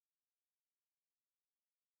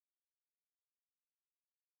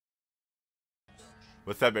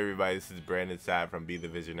What's up, everybody? This is Brandon Sad from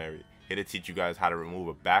Bthevisionary, here to teach you guys how to remove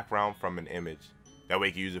a background from an image. That way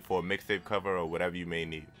you can use it for a mixtape cover or whatever you may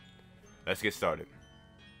need. Let's get started.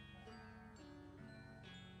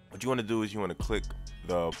 What you want to do is you want to click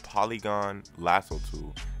the polygon lasso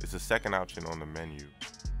tool. It's the second option on the menu.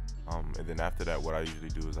 And then after that, what I usually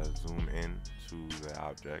do is I zoom in to the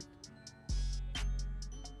object.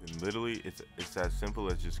 And literally, it's as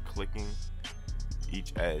simple as just clicking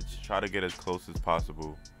each edge. Try to get as close as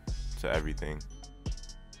possible to everything.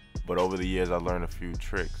 But over the years, I learned a few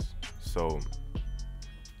tricks. So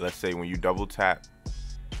let's say when you double tap,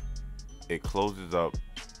 it closes up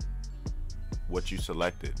what you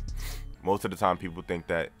selected. Most of the time, people think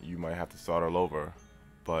that you might have to start all over,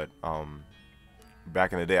 but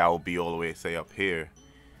back in the day, I would be all the way, say, up here,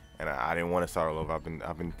 and I didn't want to start all over. I've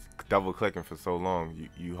been double clicking for so long.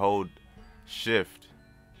 You hold shift,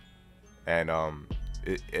 and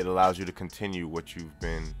it allows you to continue what you've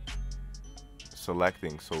been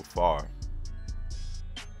selecting so far.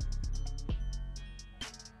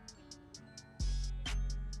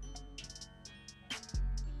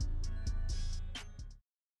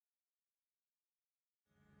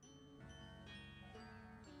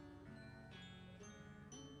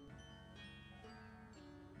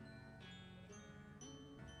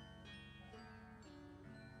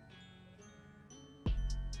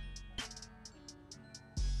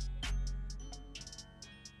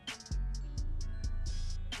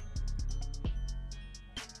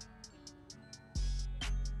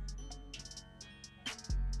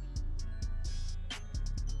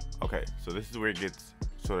 Okay, so this is where it gets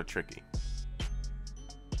sort of tricky.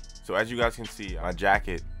 So as you guys can see, my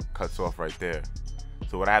jacket cuts off right there.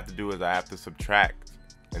 So what I have to do is I have to subtract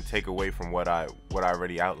and take away from what I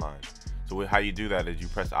already outlined. So how you do that is you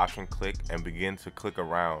press Option click and begin to click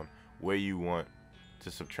around where you want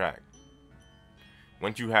to subtract.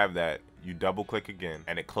 Once you have that, you double click again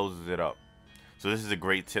and it closes it up. So this is a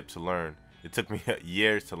great tip to learn. It took me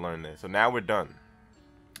years to learn this. So now we're done.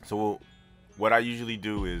 So what I usually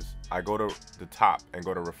do is I go to the top and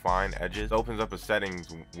go to Refine Edges. It opens up a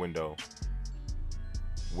settings window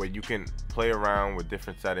where you can play around with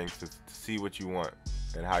different settings to see what you want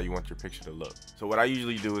and how you want your picture to look. So what I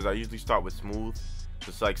usually do is I usually start with smooth,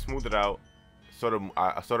 just like smooth it out.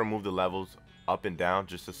 I sort of move the levels up and down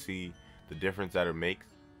just to see the difference that it makes.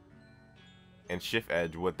 And Shift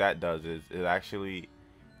Edge, what that does is it actually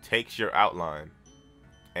takes your outline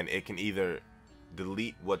and it can either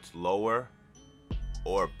delete what's lower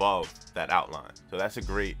or above that outline. So that's a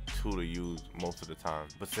great tool to use most of the time.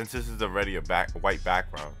 But since this is already a white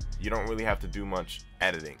background, you don't really have to do much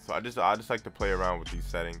editing. So I just like to play around with these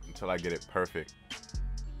settings until I get it perfect.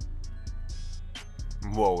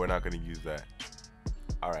 Whoa, we're not gonna use that.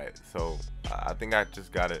 All right, so I think I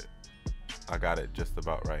just got it. I got it just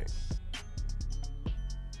about right.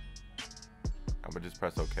 I'm gonna just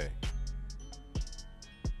press OK.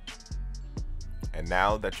 And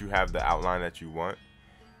now that you have the outline that you want,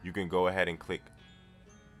 you can go ahead and click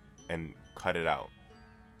and cut it out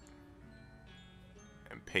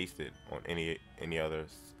and paste it on any other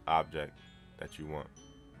object that you want.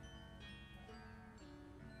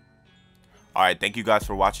 Alright, thank you guys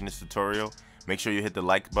for watching this tutorial. Make sure you hit the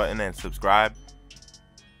like button and subscribe.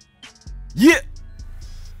 Yeah!